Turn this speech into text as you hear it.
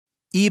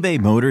eBay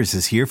Motors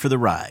is here for the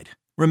ride.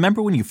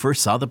 Remember when you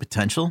first saw the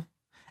potential?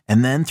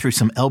 And then through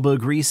some elbow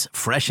grease,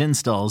 fresh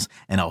installs,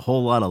 and a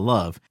whole lot of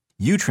love,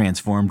 you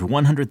transformed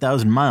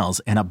 100,000 miles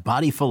and a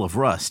body full of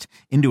rust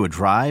into a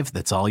drive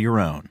that's all your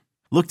own.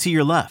 Look to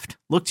your left.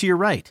 Look to your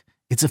right.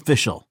 It's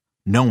official.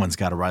 No one's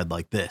got a ride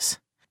like this.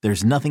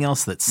 There's nothing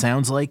else that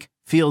sounds like,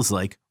 feels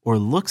like, or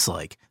looks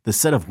like the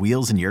set of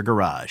wheels in your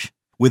garage.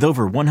 With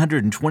over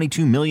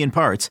 122 million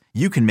parts,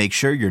 you can make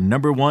sure your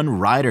number one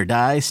ride or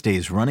die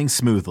stays running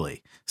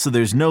smoothly. So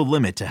there's no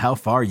limit to how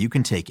far you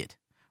can take it.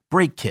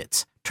 Brake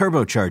kits,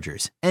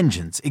 turbochargers,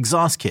 engines,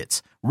 exhaust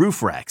kits,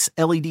 roof racks,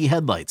 LED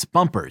headlights,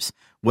 bumpers,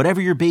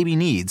 whatever your baby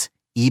needs,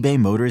 eBay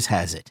Motors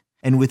has it.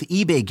 And with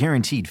eBay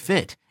Guaranteed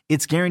Fit,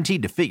 it's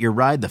guaranteed to fit your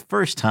ride the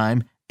first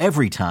time,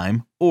 every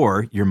time,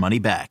 or your money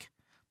back.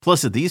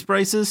 Plus at these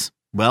prices,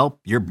 well,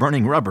 you're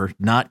burning rubber,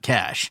 not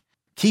cash.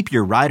 Keep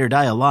your ride or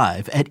die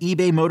alive at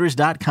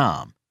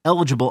ebaymotors.com.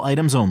 Eligible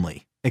items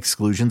only.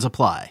 Exclusions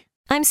apply.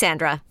 I'm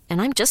Sandra,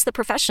 and I'm just the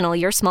professional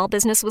your small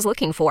business was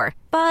looking for.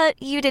 But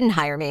you didn't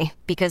hire me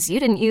because you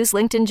didn't use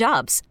LinkedIn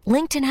Jobs.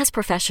 LinkedIn has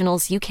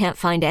professionals you can't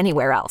find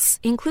anywhere else,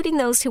 including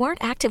those who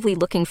aren't actively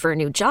looking for a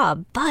new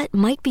job, but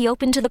might be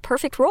open to the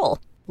perfect role,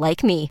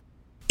 like me.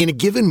 In a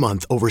given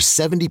month, over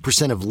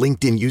 70% of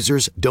LinkedIn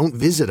users don't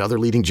visit other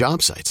leading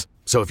job sites.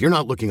 So if you're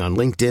not looking on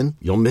LinkedIn,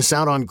 you'll miss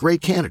out on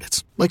great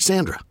candidates like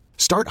Sandra.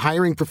 Start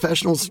hiring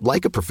professionals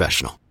like a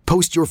professional.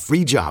 Post your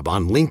free job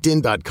on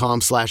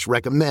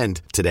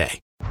linkedin.com/recommend today.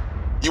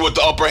 You want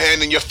the upper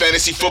hand in your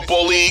fantasy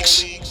football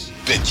leagues?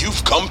 Then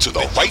you've come to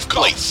the right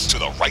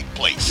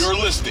place. You're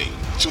listening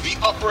to the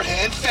Upper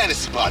Hand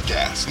Fantasy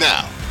Podcast.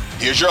 Now,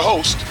 here's your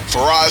host,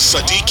 Faraz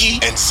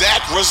Siddiqui and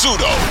Zach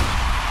Rizzuto.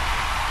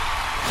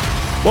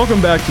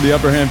 Welcome back to the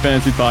Upper Hand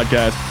Fantasy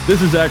Podcast.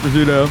 This is Zach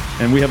Rizzuto,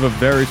 and we have a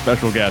very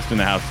special guest in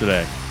the house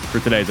today for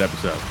today's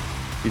episode.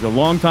 He's a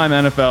longtime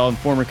NFL and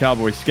former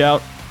Cowboys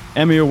scout,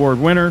 Emmy Award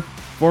winner,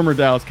 former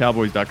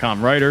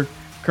DallasCowboys.com writer,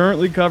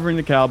 currently covering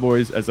the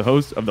Cowboys as the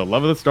host of the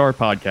Love of the Star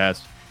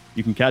podcast.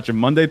 You can catch him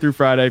Monday through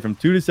Friday from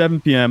 2 to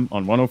 7 p.m.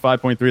 on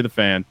 105.3 The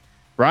Fan.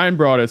 Bryan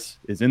Broaddus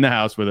is in the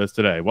house with us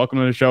today. Welcome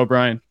to the show,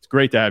 Bryan. It's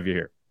great to have you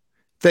here.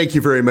 Thank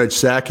you very much,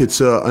 Zach.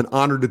 It's an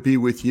honor to be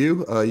with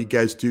you. You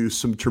guys do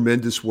some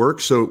tremendous work,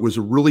 so it was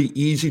a really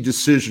easy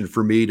decision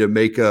for me to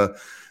make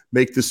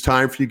this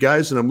time for you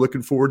guys, and I'm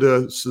looking forward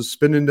to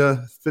spending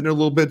a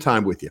little bit of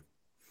time with you.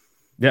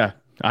 Yeah,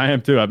 I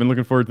am too. I've been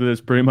looking forward to this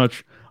pretty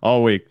much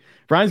all week.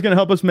 Bryan's going to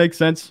help us make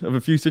sense of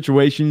a few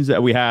situations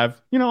that we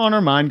have, on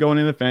our mind going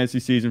into the fantasy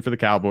season for the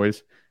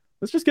Cowboys.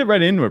 Let's just get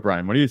right into it,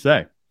 Bryan. What do you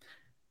say?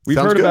 We've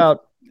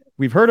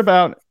heard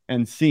about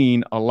and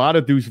seen a lot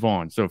of Deuce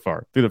Vaughn so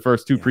far through the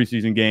first two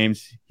preseason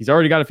games. He's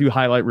already got a few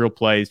highlight reel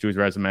plays to his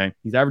resume.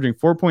 He's averaging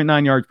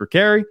 4.9 yards per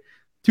carry,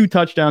 2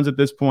 touchdowns at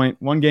this point,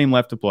 1 game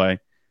left to play.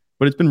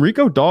 But it's been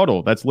Rico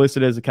Dowdle that's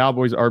listed as the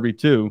Cowboys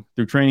RB2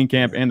 through training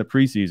camp and the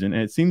preseason. And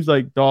it seems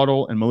like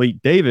Dowdle and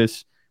Malik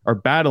Davis are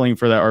battling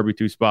for that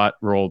RB2 spot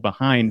role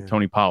behind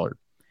Tony Pollard.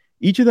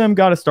 Each of them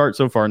got a start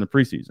so far in the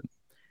preseason.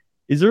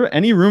 Is there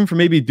any room for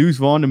maybe Deuce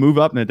Vaughn to move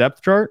up in the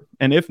depth chart?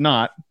 And if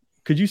not,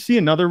 could you see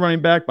another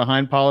running back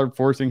behind Pollard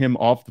forcing him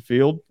off the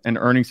field and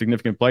earning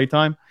significant play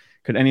time?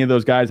 Could any of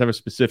those guys have a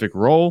specific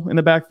role in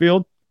the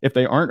backfield if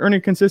they aren't earning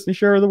a consistent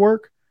share of the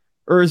work?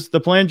 Or is the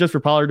plan just for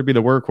Pollard to be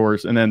the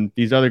workhorse and then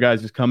these other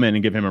guys just come in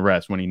and give him a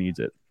rest when he needs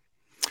it?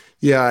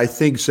 Yeah, I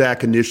think,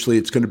 Zach, initially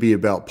it's going to be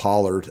about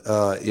Pollard.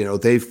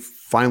 They've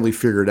finally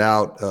figured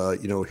out,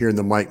 here in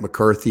the Mike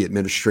McCarthy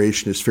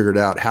administration has figured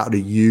out how to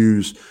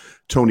use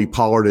Tony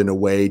Pollard in a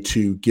way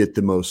to get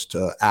the most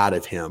out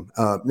of him.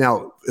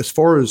 Now, as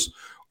far as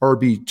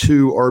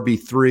RB2,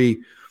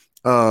 RB3,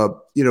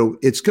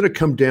 it's going to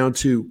come down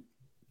to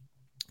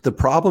the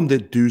problem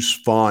that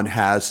Deuce Vaughn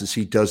has is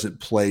he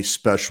doesn't play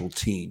special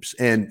teams,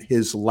 and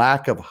his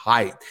lack of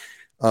height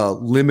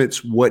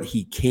limits what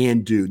he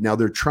can do. Now,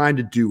 they're trying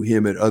to do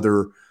him at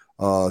other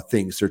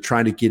things. They're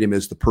trying to get him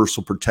as the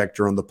personal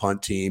protector on the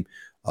punt team.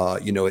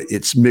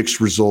 It's mixed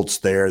results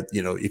there.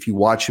 If you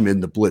watch him in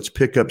the blitz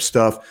pickup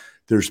stuff,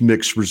 there's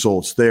mixed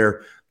results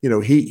there.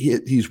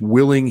 He's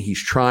willing,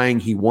 he's trying,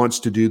 he wants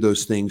to do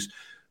those things.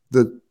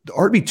 The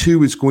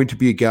RB2 is going to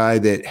be a guy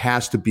that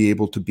has to be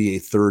able to be a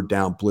third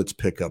down blitz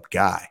pickup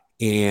guy.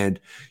 And,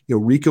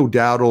 Rico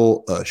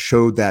Dowdle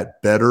showed that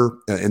better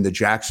in the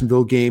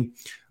Jacksonville game.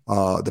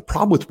 The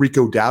problem with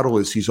Rico Dowdle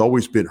is he's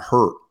always been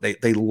hurt.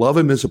 They love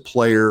him as a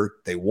player.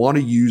 They want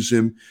to use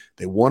him.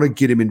 They want to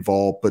get him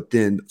involved. But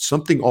then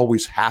something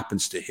always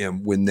happens to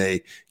him when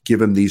they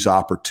give him these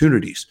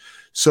opportunities.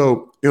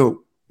 So,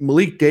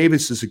 Malik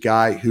Davis is a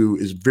guy who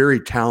is very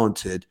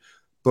talented.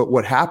 But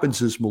what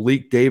happens is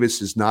Malik Davis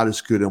is not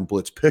as good on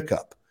blitz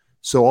pickup.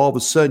 So all of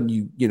a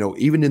sudden,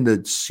 even in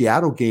the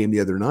Seattle game the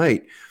other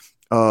night,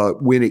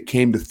 when it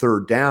came to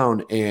third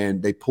down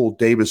and they pulled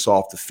Davis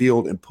off the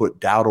field and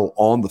put Dowdle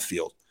on the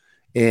field.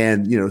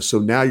 And, so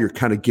now you're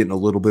kind of getting a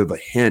little bit of a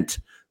hint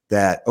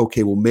that,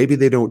 okay, well, maybe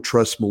they don't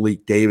trust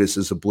Malik Davis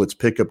as a blitz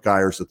pickup guy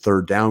or as a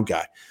third down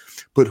guy.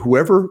 But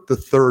whoever the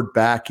third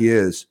back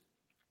is,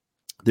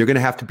 they're going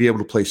to have to be able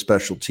to play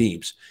special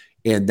teams.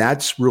 And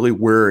that's really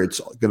where it's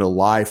going to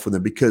lie for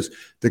them, because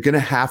they're going to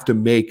have to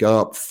make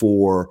up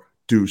for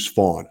Deuce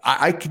Vaughn.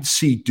 I could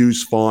see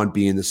Deuce Vaughn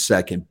being the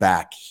second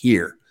back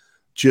here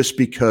just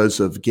because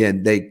of,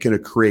 again, they're going to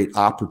create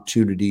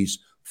opportunities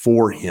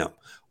for him.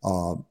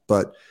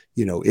 But,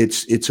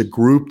 it's a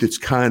group that's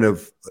kind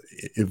of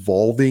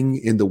evolving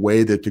in the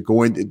way that they're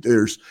going.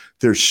 There's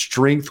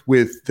strength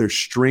with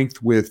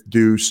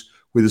Deuce,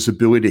 with his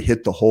ability to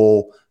hit the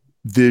hole,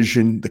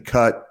 vision, the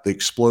cut, the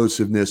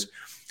explosiveness.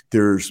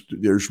 There's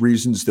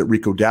reasons that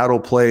Rico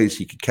Dowdle plays.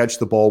 He can catch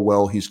the ball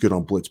well. He's good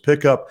on blitz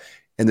pickup.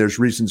 And there's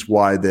reasons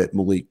why that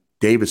Malik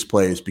Davis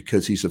plays,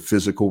 because he's a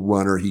physical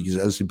runner. He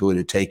has the ability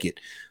to take it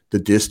the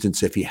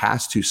distance if he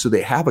has to. So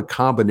they have a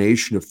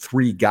combination of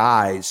three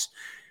guys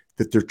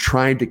that they're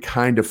trying to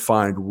kind of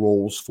find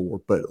roles for.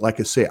 But like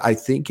I say, I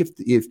think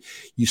if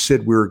you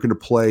said we were going to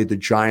play the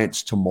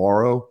Giants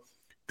tomorrow,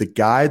 the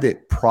guy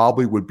that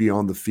probably would be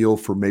on the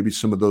field for maybe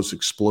some of those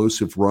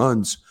explosive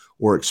runs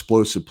or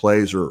explosive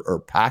plays or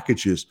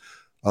packages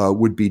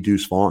would be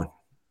Deuce Vaughn.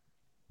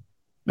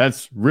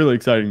 That's really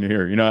exciting to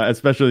hear,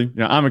 especially,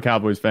 I'm a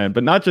Cowboys fan,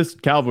 but not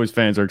just Cowboys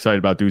fans are excited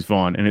about Deuce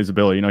Vaughn and his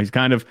ability. He's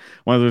kind of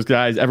one of those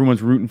guys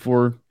everyone's rooting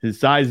for. His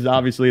size is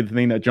obviously the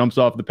thing that jumps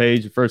off the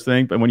page, the first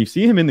thing. But when you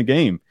see him in the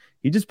game,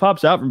 he just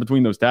pops out from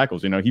between those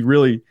tackles. He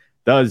really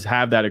does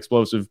have that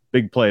explosive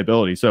big play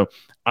ability. So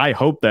I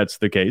hope that's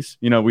the case.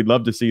 We'd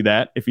love to see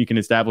that if he can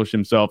establish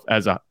himself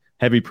as a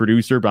heavy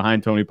producer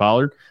behind Tony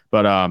Pollard.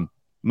 But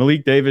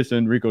Malik Davis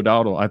and Rico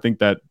Dowdle, I think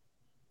that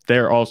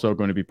they're also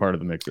going to be part of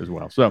the mix as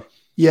well. So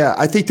yeah,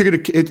 I think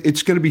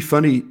it's going to be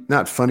funny,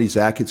 not funny,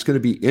 Zach. It's going to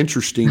be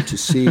interesting to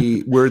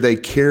see where they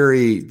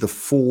carry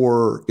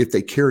if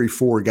they carry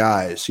four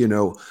guys.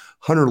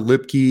 Hunter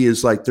Lipke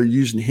is like, they're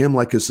using him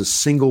like as a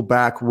single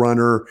back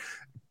runner.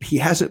 He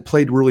hasn't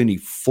played really any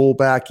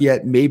fullback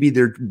yet. Maybe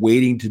they're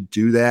waiting to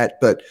do that,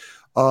 but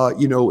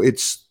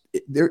it's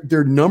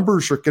their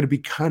numbers are going to be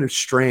kind of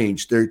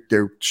strange.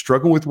 They're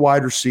struggling with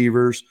wide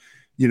receivers.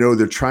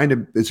 They're trying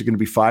to, is it going to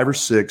be 5 or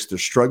 6? They're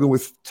struggling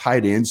with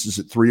tight ends. Is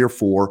it 3 or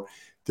 4?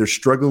 They're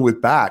struggling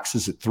with backs.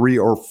 Is it 3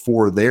 or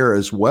 4 there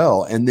as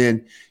well? And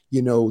then,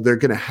 they're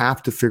going to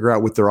have to figure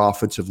out with their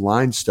offensive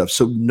line stuff.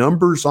 So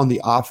numbers on the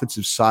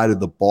offensive side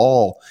of the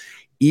ball,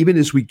 even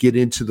as we get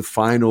into the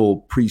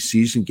final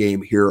preseason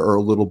game here, are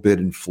a little bit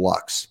in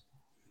flux.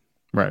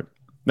 Right.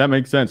 That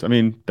makes sense. I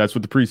mean, that's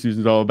what the preseason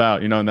is all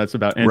about, and that's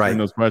about answering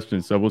those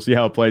questions. So we'll see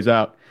how it plays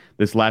out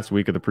this last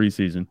week of the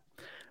preseason.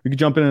 We can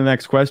jump into the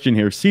next question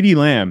here. CeeDee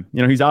Lamb,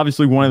 he's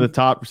obviously one of the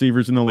top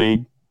receivers in the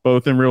league,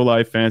 both in real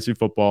life, fantasy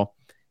football.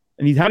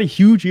 And he's had a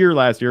huge year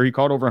last year. He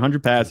caught over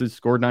 100 passes,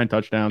 scored 9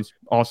 touchdowns.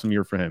 Awesome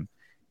year for him.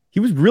 He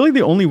was really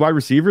the only wide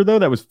receiver, though,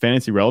 that was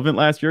fantasy relevant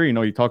last year.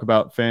 You talk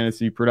about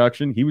fantasy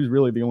production. He was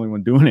really the only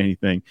one doing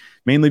anything,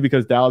 mainly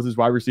because Dallas's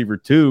wide receiver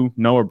 2,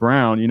 Noah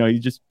Brown, he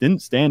just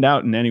didn't stand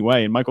out in any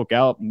way. And Michael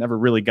Gallup never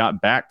really got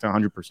back to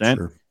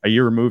 100%, a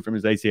year removed from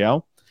his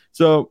ACL.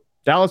 So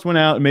Dallas went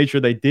out and made sure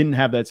they didn't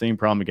have that same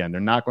problem again. They're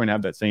not going to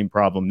have that same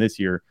problem this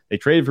year. They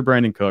traded for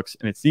Brandon Cooks,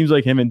 and it seems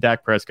like him and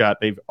Dak Prescott,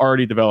 they've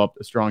already developed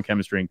a strong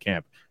chemistry in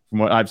camp. From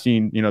what I've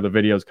seen, the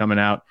videos coming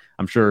out,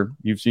 I'm sure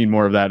you've seen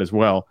more of that as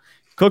well.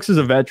 Cooks is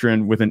a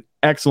veteran with an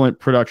excellent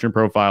production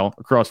profile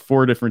across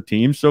 4 different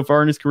teams so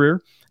far in his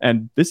career,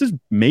 and this is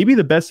maybe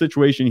the best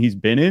situation he's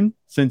been in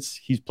since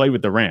he's played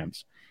with the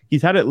Rams.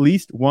 He's had at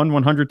least one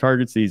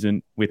 100-target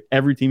season with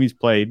every team he's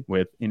played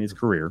with in his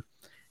career.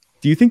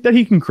 Do you think that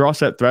he can cross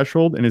that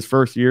threshold in his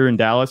first year in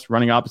Dallas,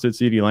 running opposite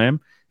CeeDee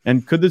Lamb?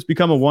 And could this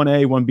become a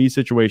 1A, 1B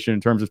situation in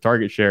terms of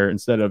target share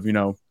instead of,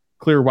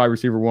 clear wide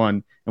receiver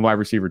 1 and wide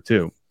receiver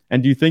 2?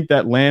 And do you think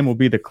that Lamb will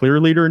be the clear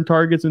leader in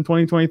targets in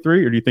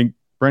 2023, or do you think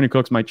Brandon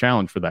Cooks might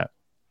challenge for that?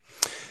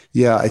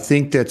 Yeah, I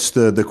think that's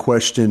the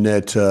question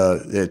that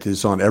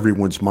is on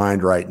everyone's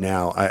mind right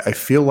now. I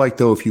feel like,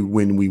 though,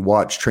 when we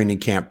watch training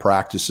camp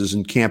practices,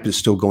 and camp is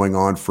still going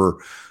on for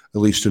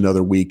at least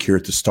another week here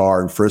at the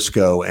Star in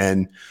Frisco,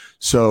 and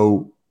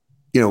so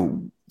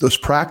those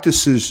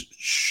practices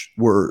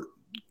were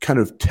kind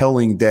of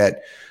telling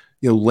that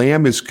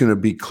Lamb is going to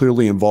be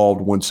clearly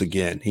involved once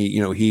again. He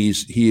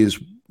is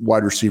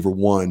wide receiver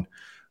 1,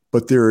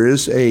 but there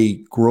is a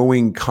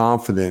growing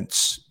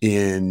confidence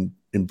in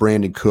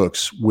Brandon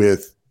Cooks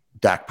with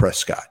Dak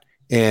Prescott.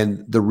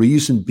 And the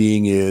reason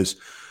being is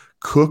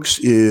Cooks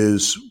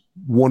is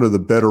one of the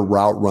better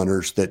route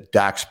runners that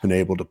Dak's been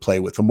able to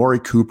play with. Amari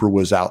Cooper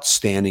was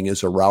outstanding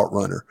as a route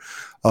runner.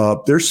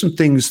 There's some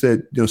things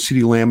that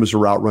CeeDee Lamb as a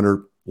route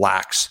runner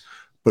lacks,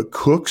 but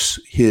Cooks,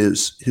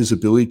 his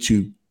ability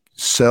to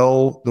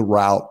sell the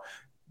route,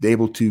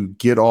 able to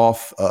get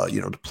off,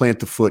 to plant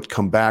the foot,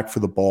 come back for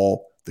the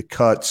ball, the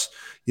cuts.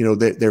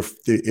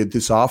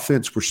 This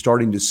offense we're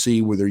starting to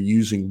see where they're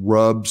using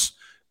rubs,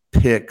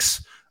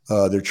 picks.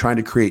 They're trying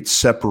to create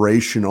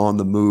separation on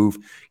the move.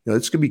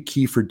 It's going to be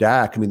key for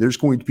Dak. I mean, there's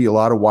going to be a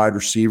lot of wide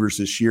receivers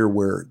this year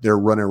where they're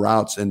running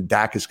routes, and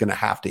Dak is going to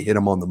have to hit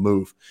them on the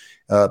move.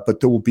 But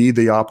there will be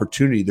the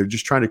opportunity. They're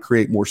just trying to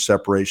create more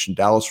separation.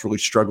 Dallas really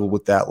struggled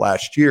with that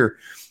last year.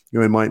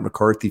 and Mike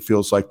McCarthy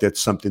feels like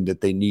that's something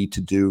that they need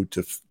to do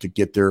to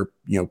get their,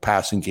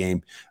 passing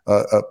game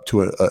up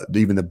to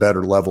even a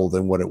better level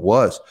than what it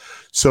was.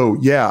 So,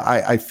 yeah,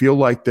 I feel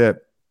like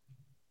that.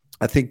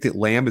 I think that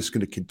Lamb is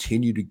going to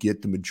continue to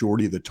get the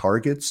majority of the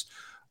targets.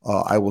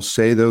 I will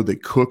say, though,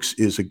 that Cooks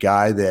is a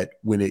guy that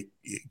when it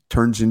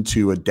turns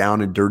into a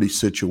down and dirty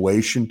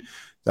situation,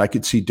 I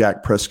could see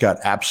Dak Prescott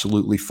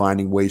absolutely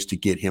finding ways to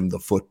get him the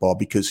football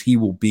because he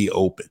will be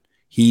open.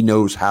 He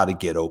knows how to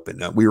get open.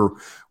 Now, we were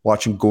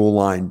watching goal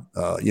line,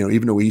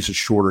 even though he's a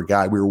shorter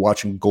guy, we were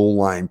watching goal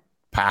line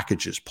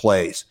packages,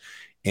 plays,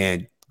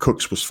 and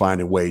Cooks was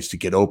finding ways to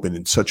get open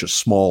in such a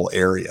small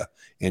area.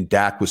 And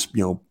Dak was,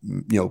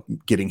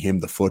 getting him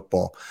the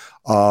football.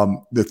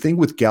 The thing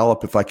with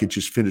Gallup, if I could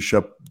just finish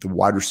up the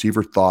wide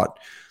receiver thought,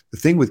 the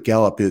thing with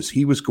Gallup is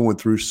he was going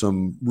through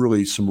some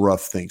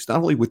rough things, not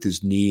only with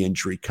his knee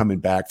injury, coming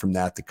back from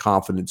that, the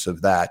confidence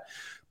of that,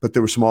 but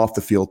there were some off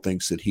the field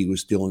things that he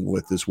was dealing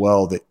with as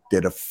well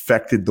that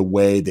affected the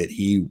way that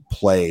he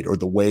played or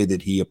the way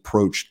that he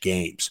approached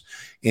games.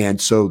 And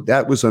so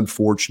that was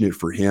unfortunate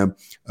for him.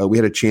 We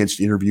had a chance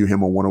to interview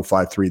him on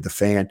 105.3 The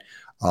Fan.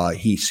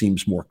 He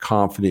seems more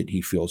confident.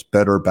 He feels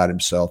better about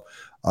himself.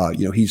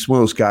 He's one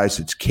of those guys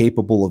that's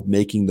capable of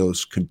making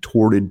those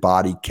contorted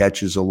body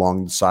catches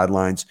along the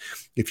sidelines.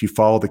 If you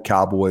follow the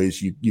Cowboys,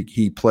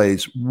 he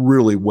plays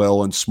really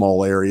well in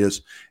small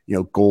areas,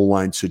 goal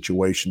line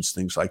situations,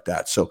 things like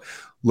that. So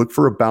look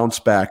for a bounce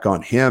back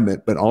on him.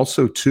 But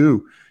also,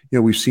 too,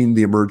 we've seen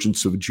the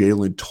emergence of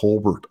Jalen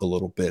Tolbert a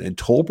little bit, and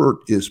Tolbert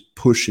is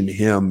pushing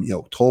him.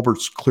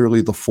 Tolbert's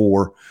clearly the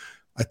 4.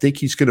 I think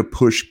he's going to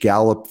push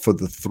Gallup for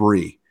the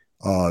 3.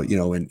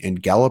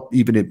 And Gallup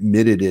even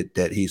admitted it,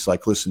 that he's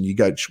like, listen, you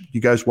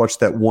guys watch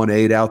that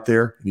 1-8 out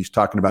there, and he's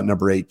talking about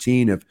number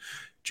 18 of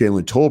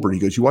Jalen Tolbert. He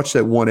goes, you watch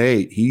that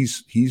 1-8,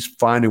 he's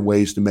finding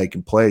ways to make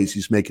him plays.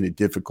 He's making it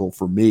difficult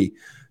for me.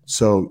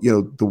 So,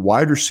 the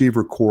wide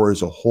receiver core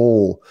as a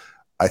whole,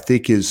 I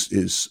think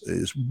is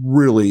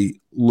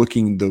really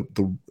looking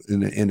in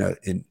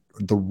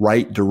the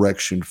right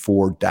direction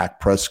for Dak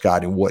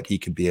Prescott and what he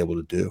can be able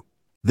to do.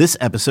 This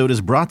episode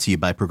is brought to you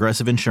by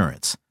Progressive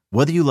Insurance.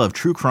 Whether you love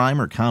true crime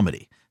or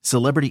comedy,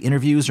 celebrity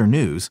interviews or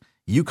news,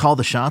 you call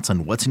the shots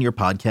on what's in your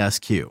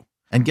podcast queue.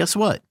 And guess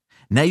what?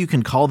 Now you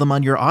can call them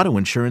on your auto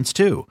insurance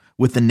too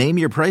with the Name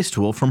Your Price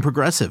tool from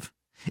Progressive.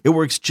 It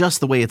works just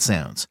the way it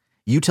sounds.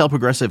 You tell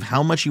Progressive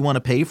how much you want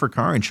to pay for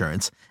car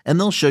insurance, and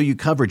they'll show you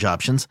coverage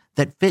options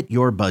that fit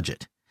your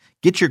budget.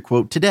 Get your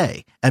quote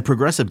today at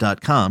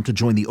Progressive.com to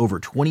join the over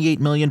 28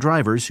 million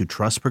drivers who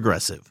trust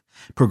Progressive.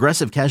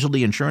 Progressive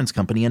Casualty Insurance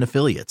Company and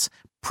Affiliates.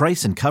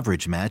 Price and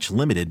coverage match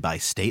limited by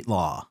state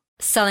law.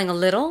 Selling a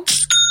little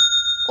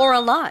or a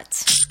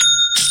lot?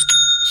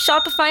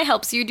 Shopify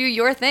helps you do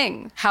your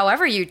thing,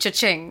 however you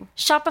cha-ching.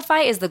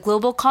 Shopify is the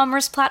global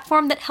commerce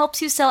platform that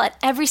helps you sell at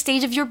every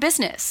stage of your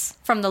business.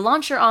 From the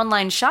launch your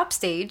online shop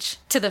stage,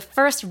 to the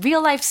first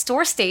real-life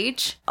store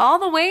stage, all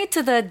the way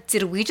to the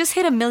did we just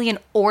hit 1 million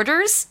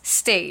orders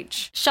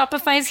stage.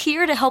 Shopify's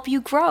here to help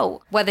you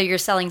grow. Whether you're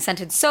selling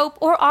scented soap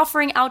or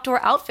offering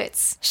outdoor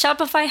outfits,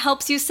 Shopify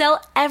helps you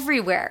sell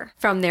everywhere.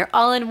 From their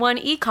all-in-one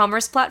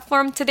e-commerce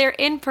platform to their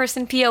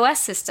in-person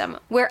POS system,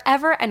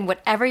 wherever and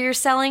whatever you're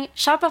selling,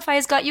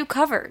 Shopify's got you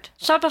covered.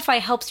 Shopify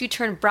helps you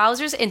turn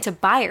browsers into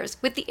buyers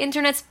with the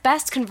internet's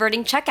best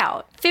converting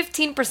checkout.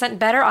 15%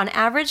 better on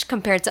average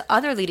compared to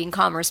other leading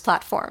commerce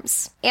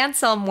platforms. And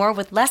sell more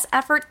with less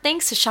effort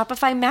thanks to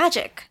Shopify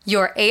Magic,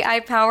 your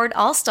AI-powered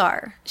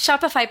all-star.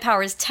 Shopify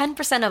powers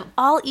 10% of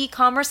all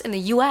e-commerce in the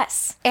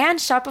US. And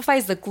Shopify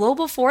is the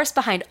global force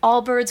behind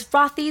Allbirds,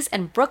 Rothy's,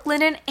 and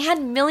Brooklinen,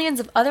 and millions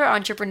of other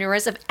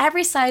entrepreneurs of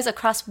every size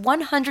across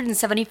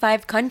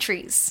 175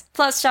 countries.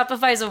 Plus,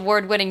 Shopify's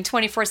award-winning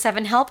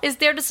 24/7 help is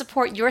there to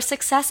support your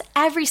success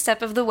every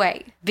step of the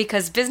way.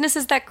 Because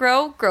businesses that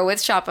grow, grow with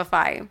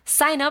Shopify.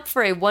 Sign up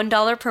for a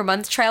 $1 per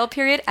month trial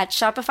period at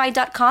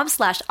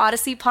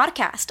shopify.com/Odyssey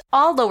Podcast,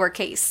 all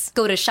lowercase.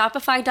 Go to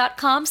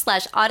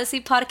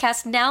shopify.com/Odyssey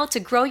Podcast now to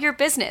grow your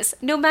business,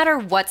 no matter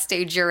what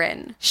stage you're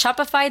in.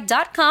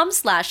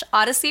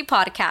 Shopify.com/Odyssey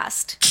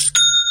Podcast.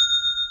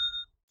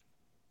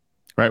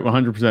 Right,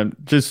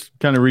 100%. Just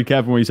kind of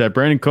recapping what you said,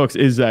 Brandon Cooks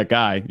is that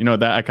guy.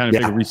 That I kind of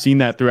figured we've seen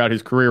that throughout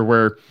his career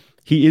where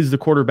he is the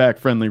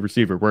quarterback-friendly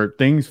receiver, where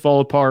things fall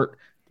apart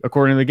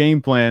according to the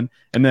game plan,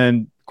 and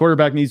then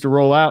quarterback needs to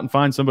roll out and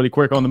find somebody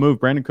quick on the move.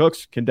 Brandon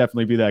Cooks can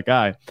definitely be that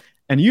guy.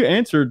 And you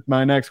answered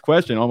my next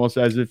question almost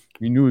as if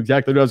you knew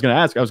exactly what I was going to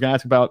ask. I was going to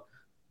ask about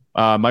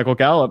Michael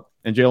Gallup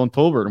and Jalen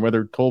Tolbert and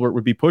whether Tolbert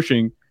would be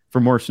pushing for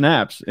more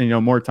snaps and,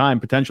 more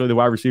time, potentially the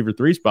wide receiver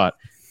 3 spot.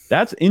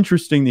 That's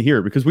interesting to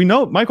hear because we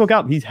know Michael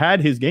Gallup, he's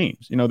had his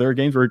games. There are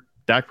games where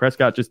Dak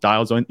Prescott just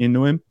dials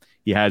into him.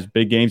 He has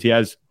big games. He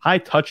has high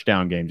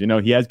touchdown games.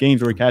 He has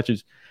games where he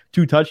catches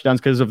 2 touchdowns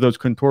because of those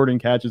contorting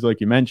catches like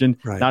you mentioned.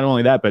 Right. Not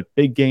only that, but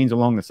big gains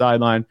along the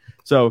sideline.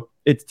 So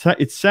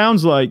it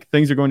sounds like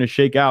things are going to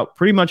shake out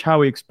pretty much how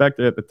we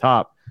expected at the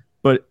top,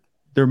 but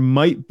there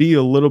might be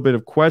a little bit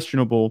of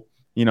questionable,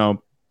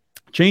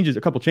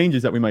 a couple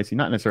changes that we might see,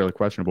 not necessarily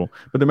questionable,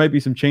 but there might be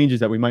some changes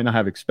that we might not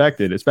have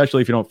expected,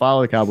 especially if you don't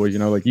follow the Cowboys.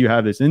 Like you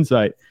have this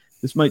insight.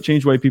 This might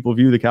change the way people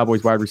view the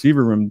Cowboys wide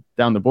receiver room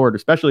down the board,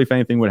 especially if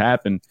anything would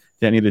happen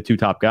to any of the two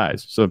top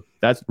guys. So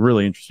that's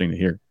really interesting to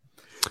hear.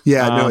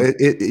 Yeah,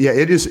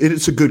 it is.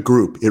 It's a good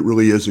group. It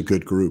really is a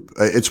good group.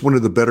 It's one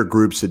of the better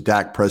groups that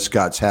Dak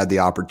Prescott's had the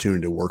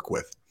opportunity to work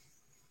with.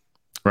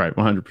 Right,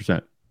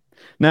 100%.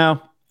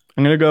 Now,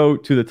 I'm going to go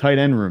to the tight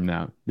end room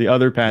now, the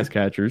other pass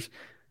catchers.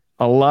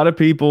 A lot of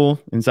people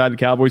inside the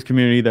Cowboys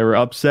community that were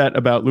upset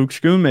about Luke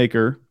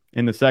Schoonmaker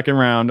in the second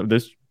round of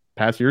this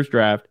past year's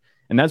draft.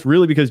 And that's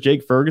really because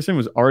Jake Ferguson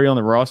was already on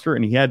the roster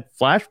and he had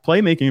flash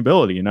playmaking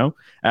ability, and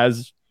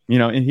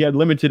he had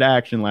limited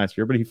action last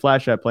year, but he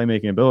flashed that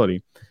playmaking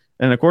ability.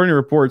 And according to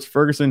reports,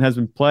 Ferguson has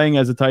been playing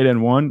as a tight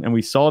end one, and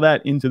we saw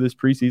that into this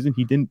preseason.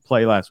 He didn't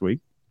play last week.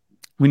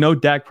 We know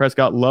Dak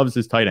Prescott loves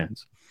his tight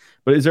ends.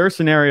 But is there a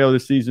scenario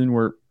this season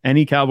where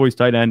any Cowboys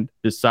tight end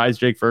besides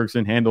Jake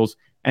Ferguson handles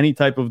any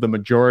type of the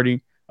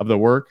majority of the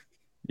work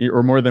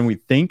or more than we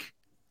think,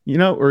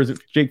 or is it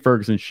Jake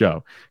Ferguson's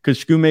show? Because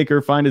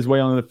Schoonmaker find his way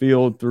on the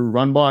field through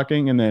run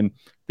blocking and then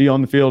be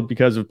on the field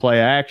because of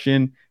play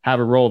action, have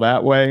a role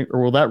that way,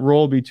 or will that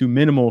role be too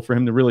minimal for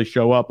him to really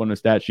show up on a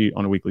stat sheet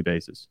on a weekly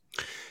basis?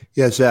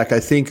 Yeah, Zach, I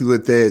think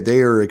that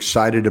they are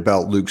excited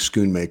about Luke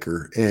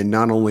Schoonmaker, and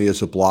not only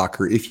as a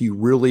blocker. If you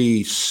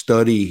really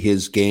study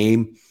his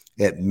game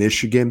at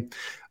Michigan,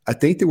 I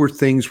think there were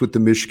things with the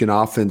Michigan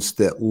offense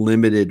that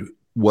limited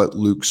what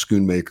Luke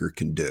Schoonmaker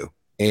can do.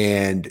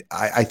 And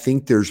I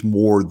think there's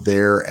more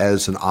there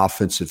as an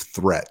offensive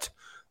threat.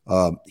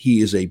 He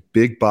is a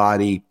big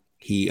body.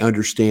 He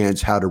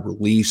understands how to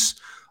release.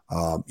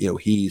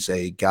 He's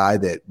a guy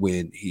that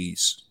when he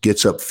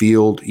gets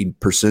upfield, he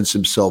presents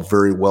himself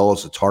very well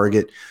as a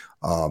target.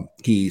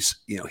 He's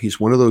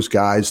one of those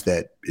guys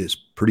that is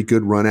pretty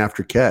good run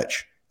after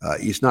catch.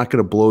 He's not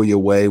going to blow you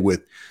away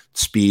with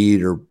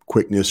speed or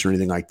quickness or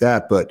anything like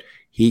that, but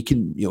he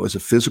can, as a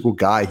physical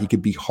guy, he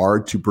could be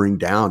hard to bring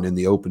down in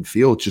the open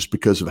field just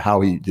because of how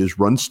his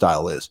run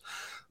style is.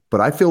 But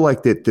I feel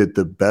like that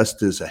the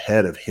best is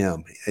ahead of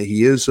him.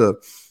 He is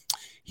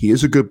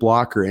a good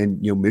blocker,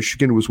 and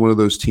Michigan was one of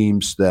those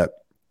teams that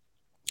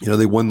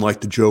they won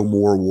like the Joe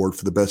Moore Award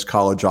for the best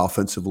college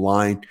offensive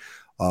line.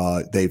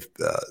 They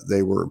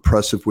were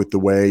impressive with the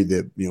way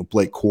that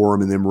Blake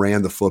Corum and them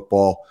ran the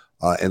football,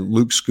 and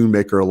Luke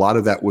Schoonmaker. A lot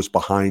of that was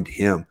behind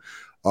him.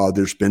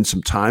 There's been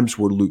some times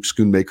where Luke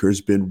Schoonmaker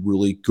has been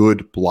really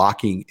good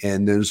blocking,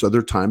 and there's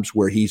other times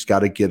where he's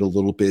got to get a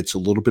little bit. It's a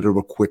little bit of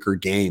a quicker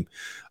game.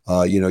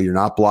 You're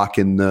not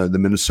blocking the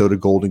Minnesota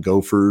Golden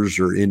Gophers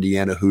or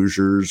Indiana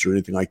Hoosiers or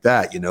anything like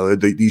that.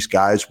 These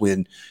guys,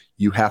 when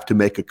you have to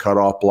make a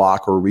cutoff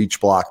block or a reach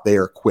block, they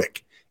are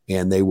quick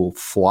and they will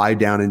fly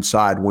down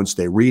inside once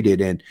they read it.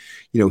 And,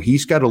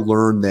 he's got to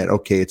learn that,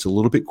 okay, it's a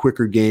little bit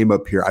quicker game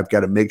up here. I've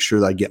got to make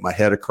sure that I get my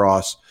head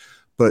across.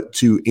 But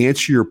to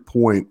answer your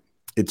point,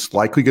 it's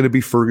likely going to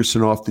be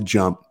Ferguson off the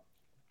jump.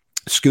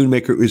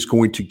 Schoonmaker is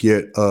going to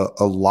get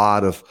a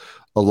lot of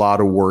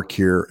work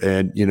here.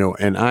 And,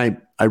 and I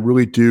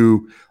really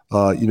do,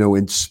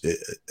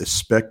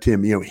 expect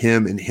him,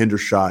 him and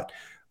Hendershot,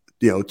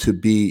 to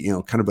be,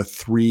 kind of a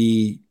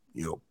three,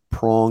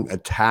 prong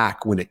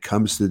attack when it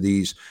comes to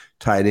these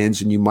tight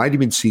ends. And you might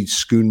even see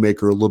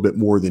Schoonmaker a little bit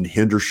more than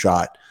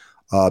Hendershot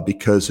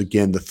because,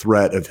 again, the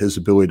threat of his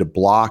ability to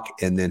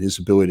block and then his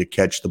ability to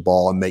catch the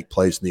ball and make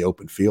plays in the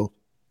open field.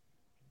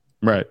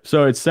 Right.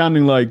 So it's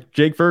sounding like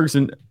Jake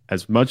Ferguson,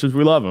 as much as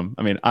we love him.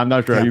 I mean, I'm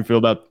not sure how you feel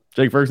about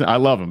Jake Ferguson. I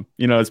love him,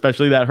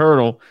 especially that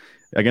hurdle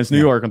against New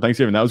York on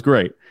Thanksgiving. That was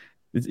great.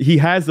 He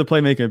has the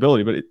playmaking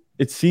ability, but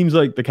it seems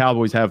like the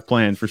Cowboys have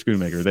plans for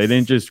Schoonmaker. They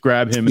didn't just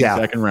grab him in the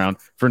second round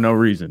for no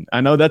reason. I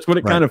know that's what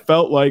it kind of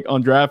felt like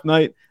on draft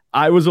night.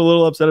 I was a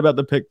little upset about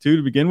the pick 2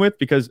 to begin with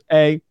because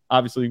A,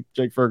 obviously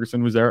Jake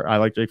Ferguson was there. I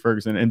like Jake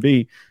Ferguson. And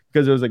B,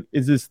 because it was like,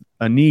 is this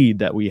a need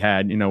that we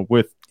had,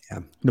 with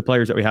the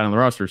players that we had on the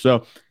roster?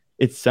 So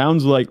it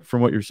sounds like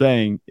from what you're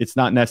saying, it's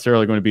not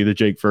necessarily going to be the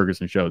Jake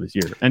Ferguson show this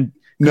year. And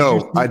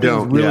no, I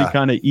don't. Really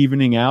kind of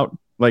evening out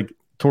like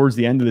towards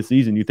the end of the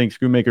season. You think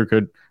Schoonmaker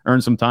could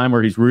earn some time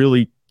where he's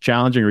really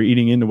challenging or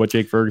eating into what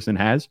Jake Ferguson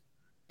has?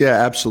 Yeah,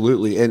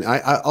 absolutely. And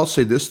I'll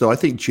say this, though. I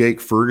think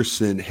Jake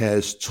Ferguson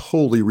has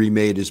totally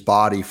remade his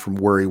body from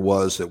where he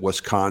was at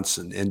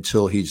Wisconsin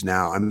until he's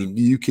now. I mean,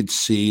 you could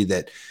see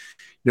that,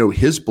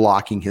 his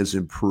blocking has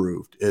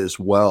improved as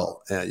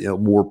well.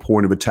 More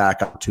point of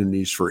attack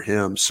opportunities for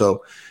him.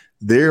 So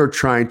they're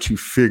trying to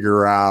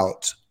figure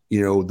out,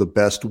 the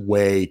best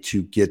way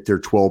to get their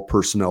 12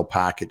 personnel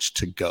package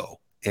to go.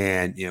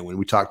 And, when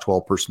we talk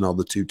 12 personnel,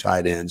 the 2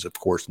 tight ends, of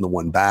course, and the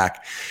 1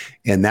 back.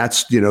 And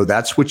that's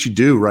what you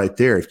do right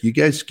there. If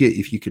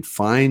you could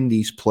find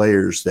these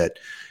players that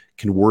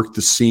can work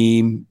the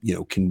seam,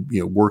 can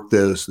work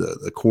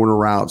the corner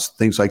routes,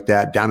 things like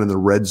that down in the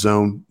red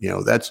zone,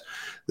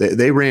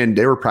 they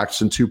were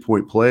practicing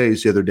 2-point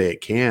plays the other day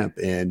at camp,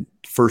 and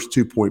first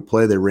 2-point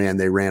play they ran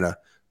a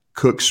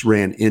Cooks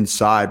ran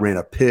inside, ran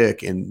a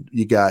pick, and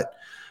you got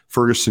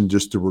Ferguson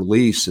just to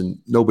release, and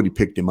nobody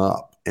picked him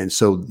up. And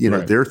so,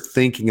 they're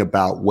thinking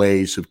about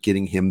ways of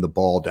getting him the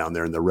ball down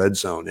there in the red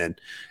zone.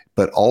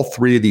 But all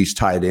three of these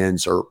tight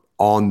ends are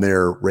on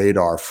their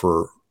radar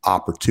for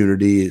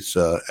opportunities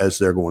as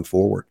they're going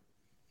forward.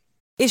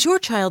 Is your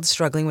child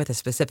struggling with a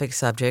specific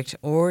subject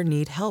or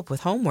need help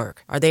with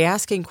homework? Are they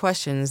asking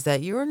questions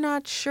that you're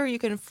not sure you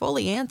can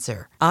fully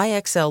answer?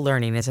 IXL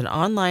Learning is an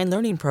online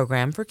learning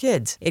program for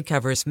kids. It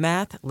covers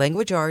math,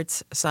 language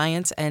arts,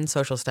 science, and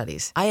social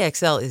studies.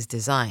 IXL is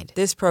designed.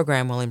 This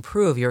program will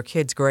improve your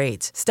kids'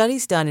 grades.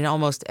 Studies done in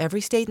almost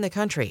every state in the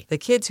country. The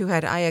kids who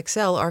had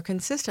IXL are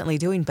consistently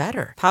doing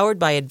better. Powered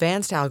by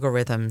advanced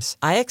algorithms,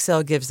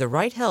 IXL gives the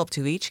right help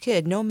to each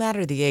kid no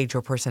matter the age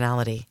or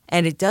personality.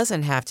 And it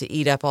doesn't have to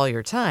eat up all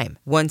your time.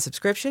 One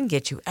subscription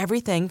gets you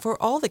everything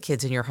for all the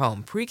kids in your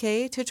home,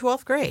 pre-K to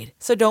 12th grade.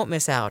 So don't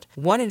miss out.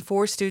 1 in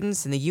 4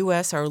 students in the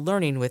U.S. are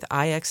learning with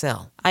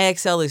IXL.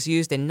 IXL is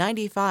used in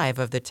 95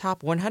 of the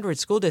top 100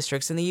 school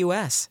districts in the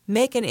U.S.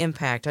 Make an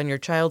impact on your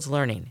child's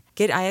learning.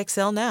 Get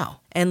IXL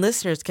now. And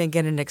listeners can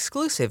get an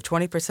exclusive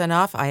 20%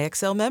 off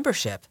IXL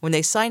membership when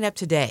they sign up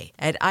today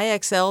at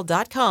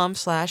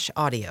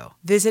IXL.com/audio.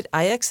 Visit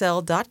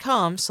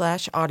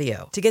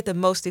IXL.com/audio to get the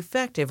most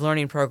effective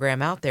learning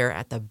program out there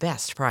at the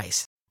best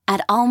price.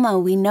 At Alma,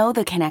 we know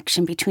the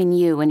connection between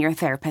you and your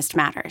therapist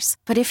matters.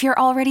 But if you're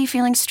already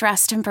feeling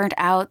stressed and burnt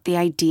out, the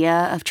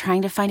idea of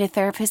trying to find a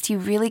therapist you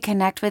really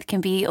connect with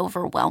can be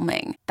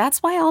overwhelming.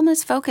 That's why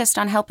Alma's focused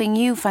on helping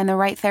you find the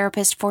right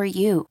therapist for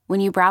you. When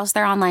you browse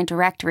their online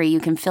directory, you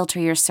can filter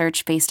your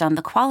search based on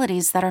the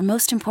qualities that are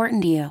most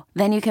important to you.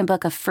 Then you can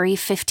book a free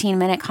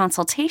 15-minute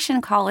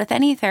consultation call with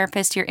any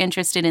therapist you're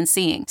interested in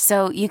seeing,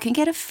 so you can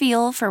get a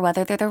feel for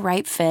whether they're the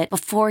right fit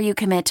before you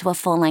commit to a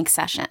full-length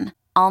session.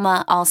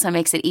 Alma also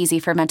makes it easy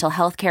for mental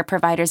health care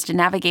providers to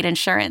navigate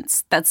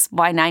insurance. That's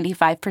why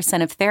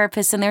 95% of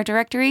therapists in their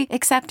directory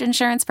accept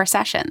insurance for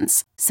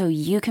sessions, so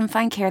you can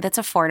find care that's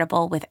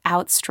affordable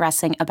without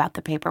stressing about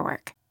the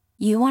paperwork.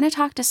 You want to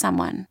talk to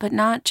someone, but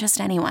not just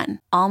anyone.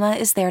 Alma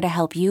is there to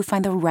help you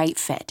find the right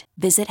fit.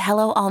 Visit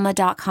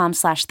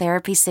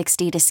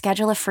helloalma.com/therapy60 to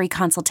schedule a free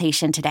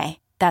consultation today.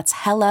 That's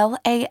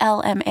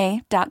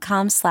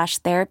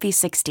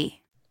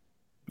helloalma.com/therapy60.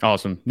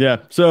 Awesome. Yeah.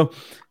 So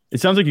it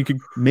sounds like you could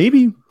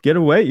maybe get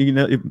away.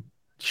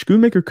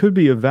 Schoonmaker could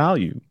be of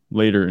value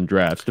later in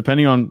drafts,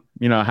 depending on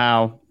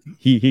how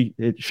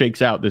it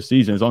shakes out this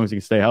season. As long as he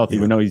can stay healthy,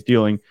 we know he's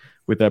dealing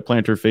with that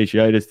plantar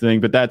fasciitis thing.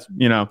 But that's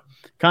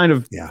kind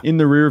of in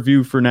the rear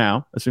view for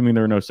now, assuming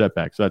there are no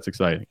setbacks. So that's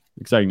exciting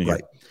to hear.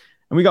 Right.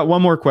 And we got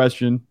one more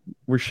question.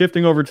 We're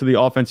shifting over to the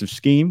offensive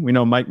scheme. We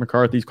know Mike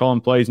McCarthy's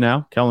calling plays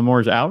now. Kellen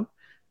Moore's out.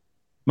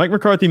 Mike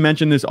McCarthy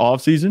mentioned this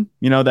offseason,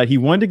 that he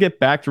wanted to get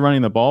back to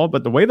running the ball,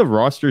 but the way the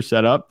roster's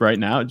set up right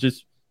now, it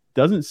just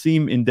doesn't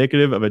seem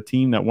indicative of a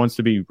team that wants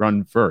to be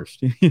run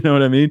first. You know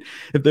what I mean?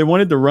 If they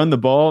wanted to run the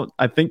ball,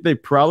 I think they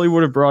probably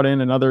would have brought in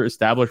another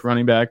established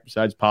running back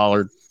besides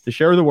Pollard to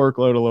share the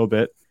workload a little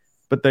bit,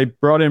 but they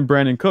brought in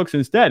Brandon Cooks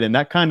instead. And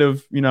that kind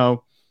of,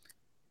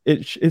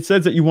 it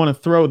says that you want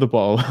to throw the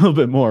ball a little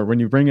bit more. When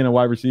you bring in a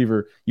wide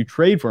receiver, you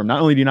trade for him.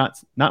 Not only do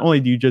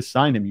you just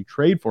sign him, you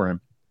trade for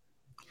him.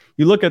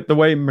 You look at the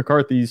way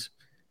McCarthy's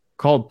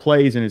called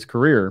plays in his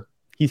career.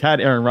 He's had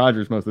Aaron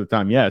Rodgers most of the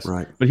time, yes,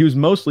 right, but he was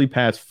mostly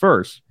pass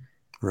first.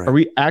 Right. Are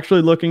we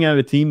actually looking at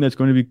a team that's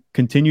going to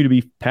continue to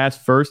be pass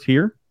first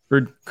here,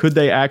 or could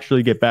they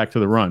actually get back to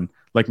the run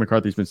like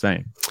McCarthy's been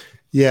saying?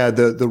 Yeah,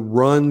 the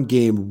run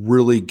game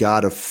really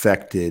got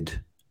affected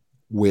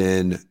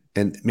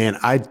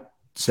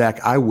Zach,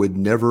 I would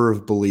never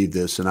have believed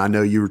this, and I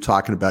know you were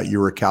talking about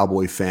you're a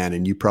Cowboy fan,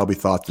 and you probably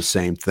thought the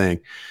same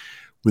thing.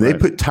 When they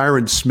put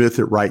Tyron Smith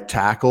at right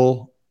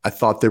tackle, I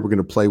thought they were going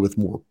to play with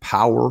more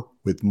power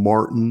with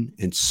Martin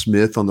and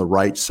Smith on the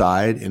right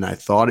side, and I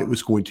thought it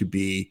was going to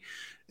be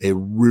a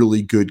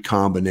really good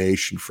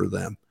combination for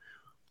them.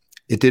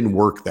 It didn't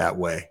work that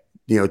way.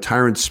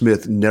 Tyron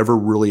Smith never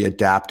really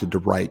adapted to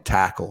right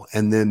tackle,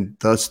 and then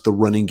thus the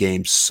running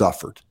game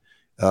suffered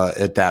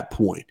at that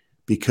point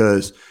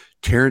because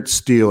Terrence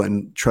Steele,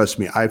 and trust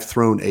me, I've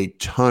thrown a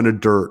ton of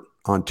dirt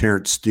on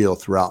Terrence Steele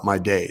throughout my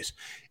days.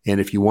 And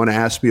if you want to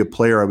ask me a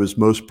player I was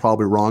most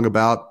probably wrong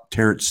about,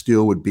 Terrence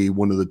Steele would be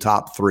one of the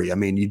top 3. I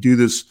mean, you do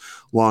this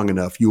long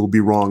enough, you will be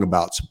wrong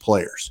about some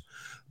players.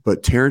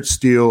 But Terrence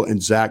Steele and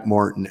Zach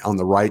Martin on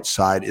the right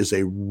side is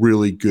a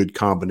really good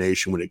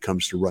combination when it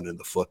comes to running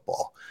the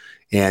football.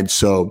 And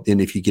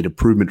if you get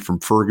improvement from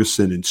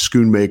Ferguson and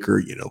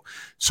Schoonmaker,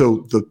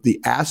 so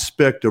the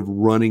aspect of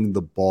running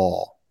the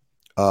ball,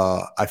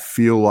 I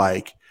feel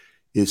like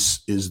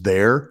is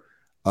there.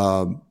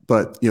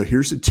 But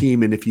here's a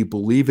team, and if you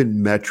believe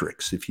in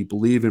metrics, if you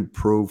believe in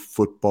Pro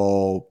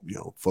Football,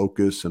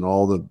 Focus and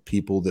all the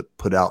people that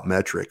put out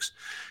metrics,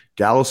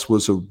 Dallas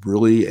was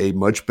a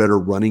much better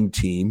running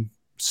team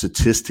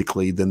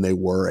statistically than they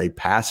were a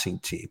passing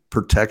team,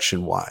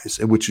 protection wise,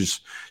 which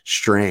is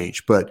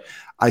strange. But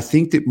I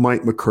think that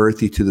Mike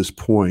McCarthy, to this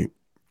point,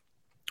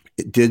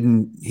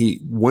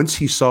 once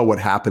he saw what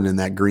happened in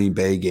that Green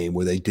Bay game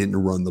where they didn't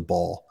run the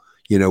ball,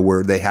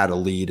 where they had a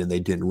lead and they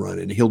didn't run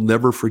it. And he'll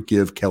never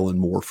forgive Kellen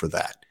Moore for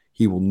that.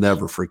 He will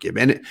never forgive.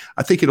 And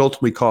I think it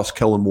ultimately cost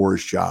Kellen Moore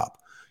his job.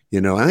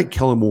 I think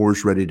Kellen Moore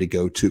is ready to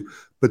go too.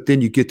 But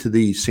then you get to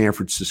the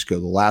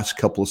last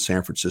couple of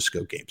San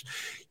Francisco games.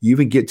 You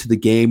even get to the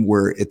game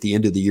where at the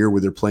end of the year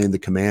where they're playing the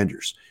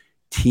Commanders.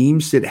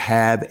 Teams that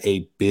have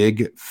a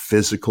big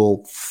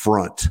physical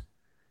front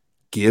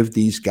give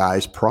these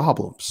guys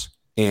problems.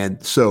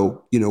 And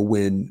so,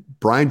 when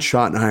Brian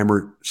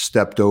Schottenheimer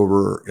stepped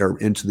over or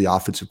into the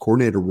offensive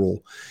coordinator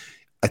role,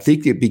 I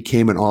think it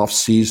became an off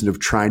season of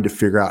trying to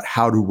figure out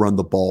how to run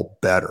the ball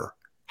better.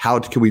 How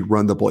can we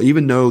run the ball?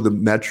 Even though the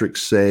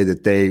metrics say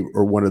that they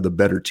are one of the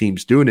better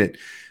teams doing it,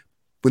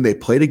 when they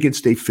played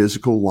against a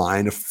physical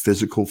line, a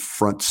physical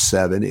front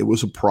seven, it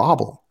was a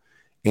problem.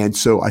 And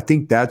so I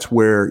think that's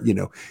where,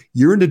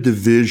 you're in a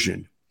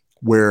division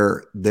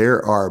where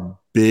there are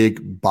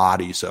big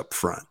bodies up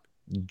front,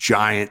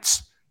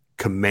 Giants,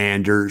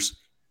 Commanders,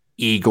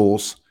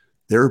 Eagles.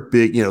 They're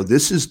big.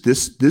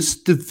 This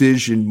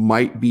division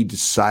might be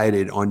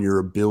decided on your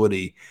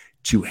ability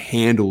to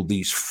handle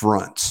these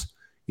fronts.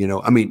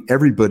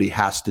 Everybody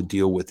has to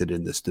deal with it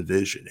in this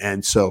division.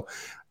 And so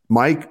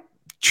Mike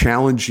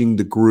challenging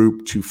the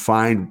group to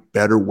find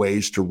better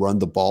ways to run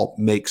the ball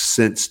makes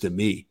sense to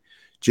me,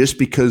 just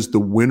because the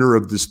winner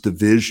of this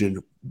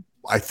division,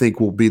 I think,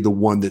 will be the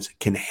one that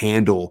can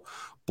handle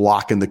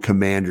blocking the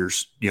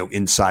Commanders,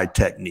 inside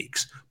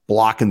techniques,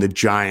 blocking the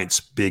Giants,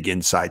 big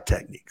inside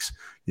techniques,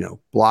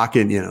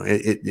 blocking,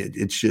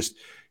 it's just,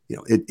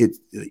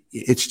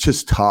 it's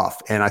just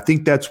tough. And I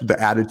think that's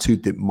the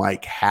attitude that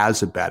Mike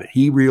has about it.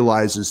 He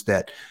realizes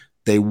that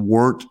they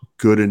weren't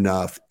good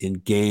enough in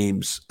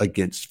games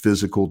against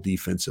physical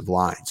defensive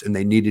lines, and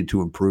they needed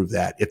to improve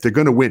that if they're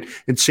going to win.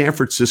 And San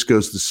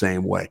Francisco's the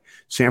same way.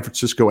 San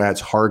Francisco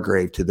adds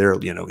Hargrave to their,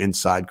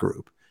 inside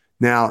group.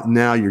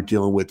 Now you're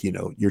dealing with,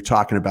 you're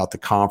talking about the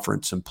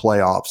conference and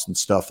playoffs and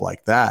stuff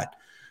like that.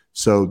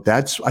 So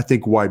that's, I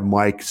think, why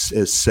Mike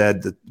has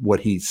said that what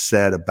he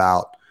said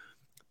about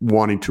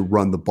wanting to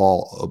run the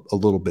ball a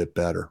little bit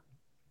better.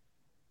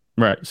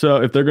 Right. So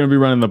if they're going to be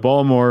running the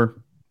ball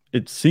more,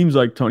 it seems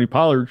like Tony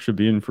Pollard should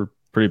be in for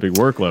pretty big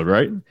workload,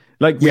 right?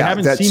 Like we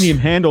haven't seen him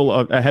handle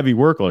a heavy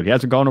workload. He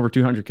hasn't gone over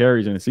 200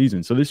 carries in a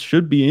season. So this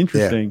should be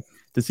interesting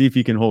to see if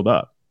he can hold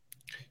up.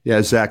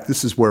 Yeah, Zach,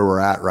 this is where we're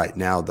at right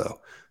now,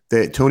 though.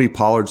 Tony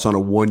Pollard's on a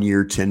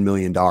 1-year, $10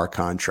 million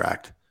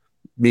contract.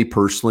 Me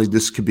personally,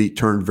 this could be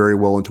turned very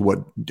well into what,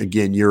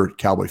 again, you're a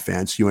Cowboy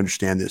fan, so you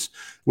understand this,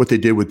 what they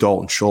did with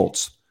Dalton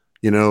Schultz.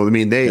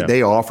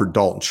 They offered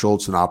Dalton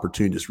Schultz an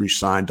opportunity to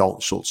re-sign.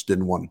 Dalton Schultz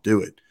didn't want to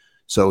do it.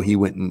 So he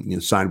went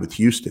and signed with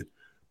Houston.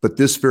 But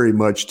this very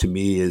much to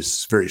me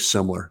is very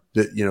similar.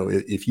 That,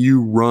 if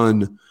you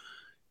run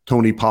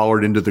Tony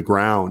Pollard into the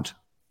ground,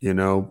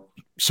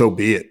 so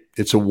be it.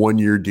 It's a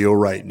 1-year deal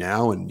right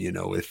now. And,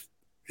 if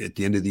at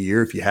the end of the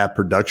year, if you have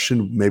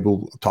production, maybe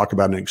we'll talk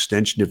about an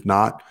extension. If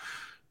not,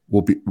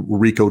 will be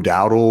Rico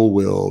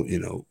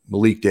Dowdle,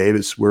 Malik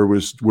Davis.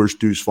 Where's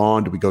Deuce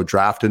Vaughn? Do we go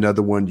draft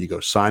another one? Do you go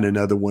sign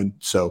another one?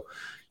 So,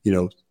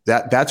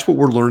 that's what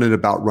we're learning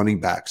about running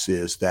backs,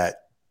 is that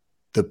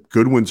the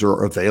good ones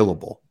are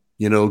available.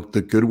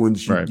 The good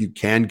ones, you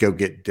can go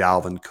get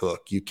Dalvin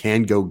Cook. You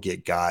can go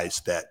get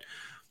guys that,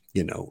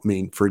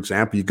 for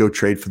example, you go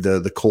trade for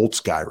the Colts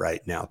guy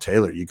right now,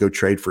 Taylor. You go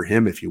trade for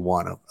him if you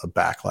want a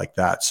back like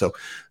that. So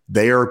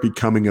they are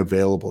becoming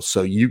available.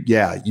 So you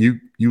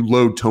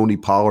load Tony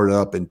Pollard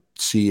up and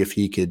see if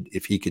he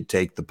could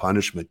take the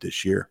punishment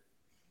this year.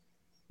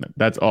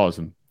 That's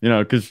awesome.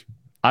 Because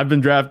I've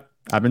been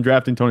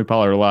drafting Tony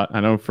Pollard a lot.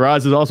 I know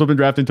Faraz has also been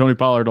drafting Tony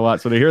Pollard a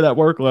lot. So to hear that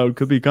workload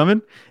could be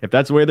coming, if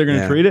that's the way they're going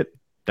to treat it,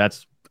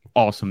 that's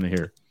awesome to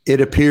hear. It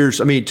appears,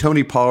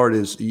 Tony Pollard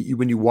is,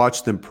 when you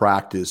watch them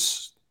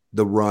practice,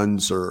 the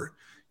runs are,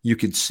 you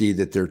could see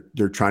that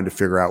they're trying to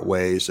figure out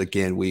ways.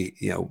 Again,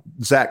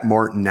 Zach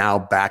Martin now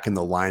back in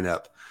the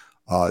lineup.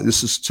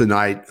 This is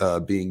tonight,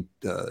 being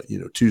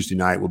Tuesday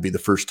night will be the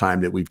first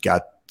time that we've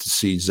got to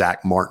see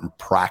Zach Martin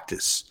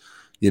practice.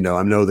 I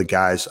know the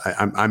guys.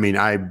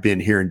 I've been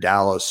here in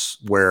Dallas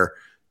where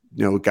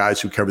guys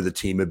who cover the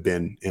team have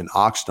been in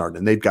Oxnard,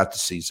 and they've got to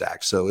see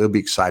Zach. So it'll be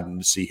exciting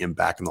to see him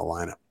back in the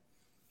lineup.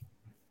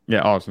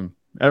 Yeah, awesome.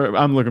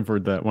 I'm looking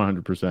forward to that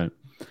 100%.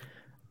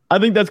 I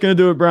think that's going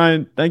to do it,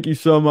 Bryan. Thank you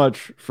so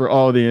much for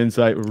all the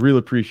insight. We really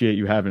appreciate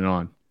you having it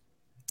on.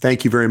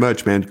 Thank you very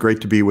much, man. Great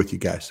to be with you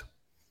guys.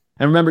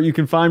 And remember, you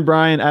can find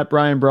Bryan at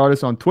Bryan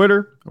Broaddus on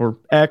Twitter, or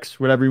X,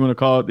 whatever you want to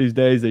call it these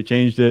days. They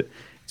changed it.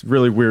 It's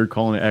really weird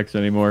calling it X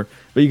anymore.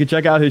 But you can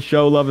check out his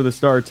show, Love of the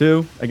Star,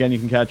 too. Again, you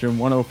can catch him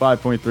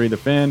 105.3 The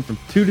Fan from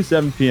 2 to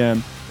 7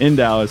 p.m. in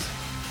Dallas.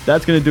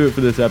 That's going to do it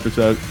for this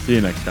episode. See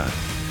you next time.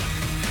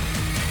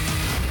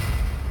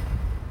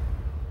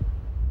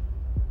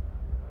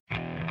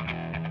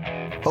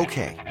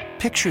 Okay,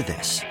 picture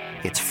this.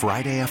 It's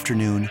Friday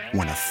afternoon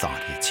when a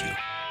thought hits you.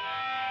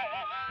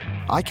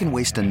 I can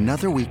waste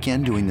another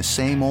weekend doing the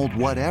same old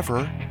whatever,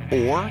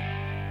 or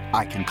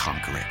I can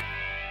conquer it.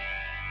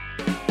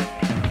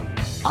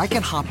 I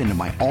can hop into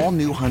my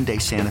all-new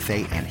Hyundai Santa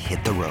Fe and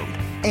hit the road.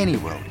 Any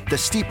road. The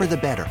steeper, the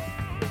better.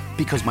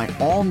 Because my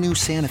all-new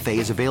Santa Fe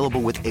is available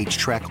with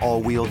H-Track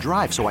all-wheel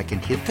drive, so I can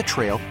hit the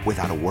trail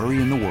without a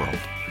worry in the world.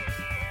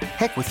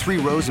 Heck, with 3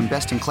 rows and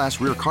best-in-class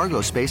rear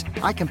cargo space,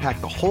 I can pack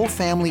the whole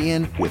family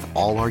in with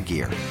all our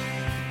gear.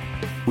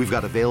 We've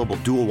got available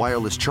dual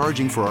wireless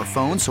charging for our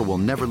phones, so we'll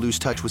never lose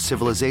touch with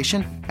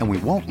civilization, and we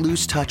won't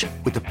lose touch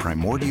with the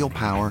primordial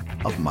power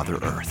of Mother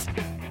Earth.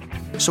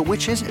 So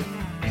which is it?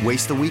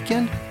 Waste the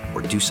weekend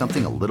or do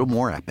something a little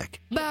more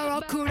epic?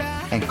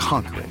 And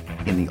conquer it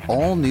in the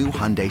all-new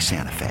Hyundai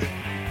Santa Fe.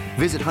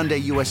 Visit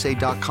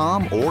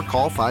HyundaiUSA.com or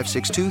call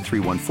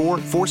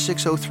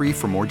 562-314-4603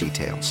 for more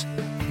details.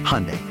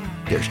 Hyundai,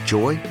 there's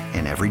joy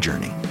in every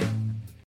journey.